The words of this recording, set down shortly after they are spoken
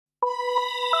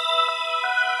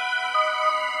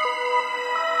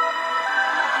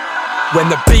When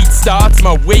the beat starts,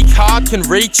 my weak heart can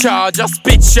recharge. I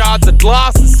spit shards of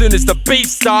glass as soon as the beef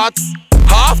starts.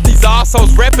 Half these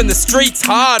assholes repping the streets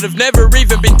hard have never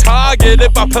even been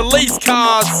targeted by police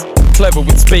cars. Clever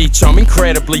with speech, I'm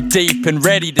incredibly deep and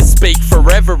ready to speak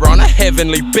forever on a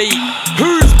heavenly beat.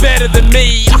 Who's better than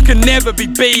me? I can never be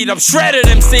beat. I've shredded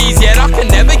MCs, yet I can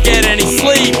never get any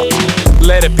sleep.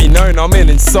 Let it be known I'm an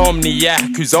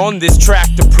insomniac who's on this track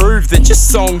to prove that your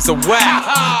songs are whack.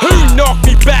 Who knocked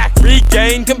me back?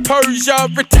 Regain composure,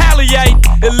 retaliate,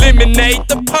 eliminate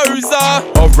the poser.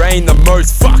 I'll reign the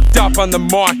most fucked up on the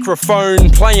microphone,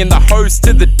 playing the host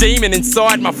to the demon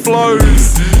inside my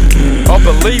flows. I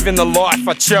believe in the life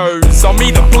I chose. I'm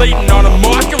either bleeding on a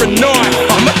mic or a knife.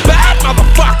 I'm a bad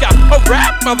motherfucker, a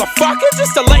rap motherfucker,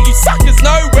 just to let you suckers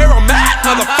know where I'm at,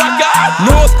 motherfucker.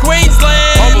 North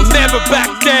Queensland, I will never back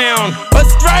down.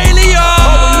 Australia,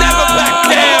 I will never back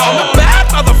down. I'm a bad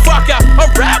motherfucker, a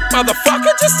rap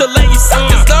motherfucker, just to let you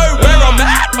suckers know where I'm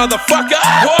at, motherfucker.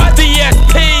 What? The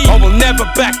SP, I will never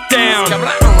back down.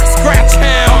 Scratch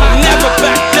hell, I will never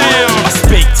back down. I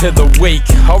speak to the weak,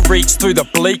 I'll reach through the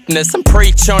bleakness and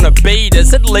preach on a beat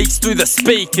as it leaks through the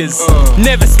speakers.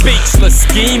 Never speechless,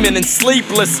 scheming and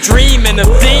sleepless, dreaming of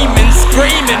demons,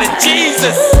 screaming at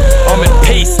Jesus. I'm at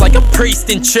peace like a priest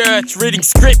in church, reading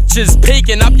scriptures,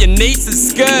 peeking up your niece's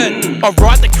skirt. I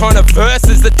write the kind of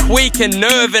verses that tweak a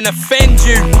nerve and offend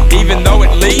you, even though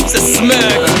it leaves a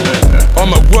smirk.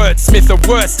 I'm a wordsmith, a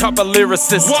worst type of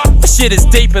lyricist. My shit is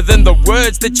deeper than the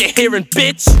words that you're hearing,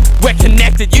 bitch. We're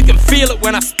connected, you can feel it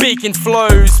when I speak in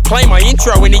flows. Play my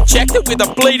intro and eject it with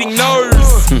a bleeding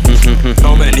nose.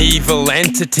 I'm an evil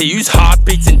entity whose heart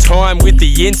beats in time with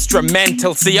the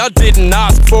instrumental. See, I didn't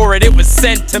ask for it, it was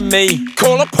sent to me.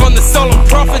 Call upon the solemn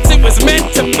prophets, it was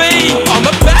meant to be. I'm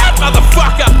a bad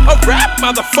motherfucker, a rap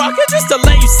motherfucker, just to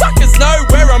let you suckers know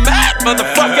where I'm at,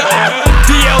 motherfucker.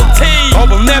 DLT, I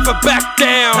will never back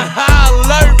down.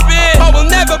 Hello, bitch, I will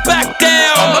never back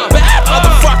down. I'm a bad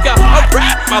motherfucker, a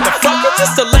rap motherfucker,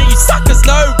 just to let you suckers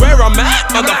know where I'm at,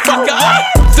 motherfucker.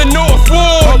 The North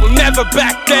Wall, I will never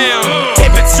back down.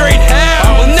 Tippett Street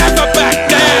hell, I will never back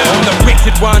down. I'm the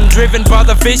wicked one, driven by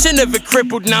the vision of a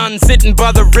crippled nun, sitting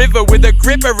by the river with a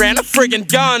grip around a friggin'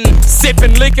 gun,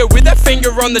 sipping liquor with a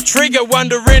finger on the trigger,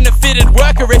 wondering if it'd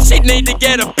work or if she'd need to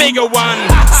get a bigger one.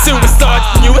 Suicide's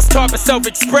the newest type of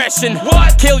self-expression.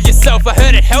 What? Kill yourself, I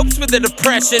heard it helps with the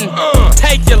depression.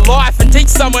 Take your life and teach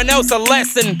someone else a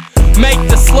lesson. Make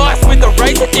the slice with a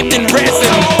razor dipped in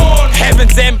resin.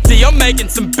 Heaven's empty, I'm making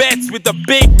some bets with the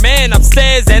big man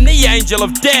upstairs and the angel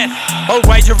of death. I'll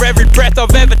wager every breath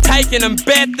I've ever taken and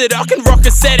bet that I can rock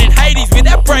a set in Hades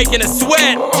without breaking a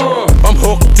sweat. I'm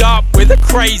hooked up with a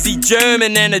crazy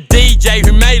German and a DJ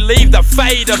who may leave the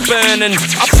fader burning.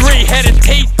 A three-headed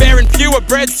teeth bearing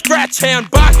purebred scratch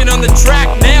hound barking on the track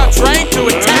now, trained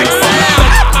to attack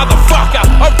sound. Motherfucker,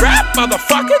 a rap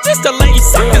motherfucker, just to let you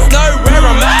suckers know where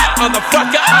I'm at,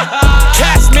 motherfucker.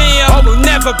 Cashmere, I will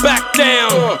never back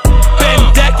down. Ben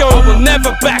Decker, I will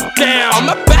never back down. I'm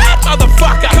a bad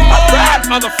motherfucker, a rap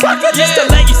motherfucker, just to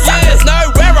let you suckers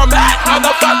know where I'm at,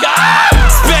 motherfucker.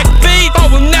 Spec beat, I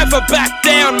will never back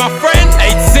down, my friend.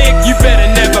 I.A.T.G.M.E.M, you better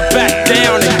never back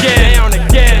down again.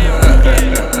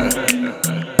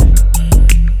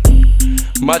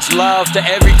 Much love to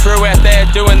every crew out there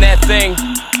doing their thing.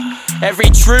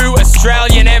 Every true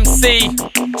Australian MC,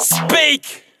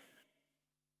 speak!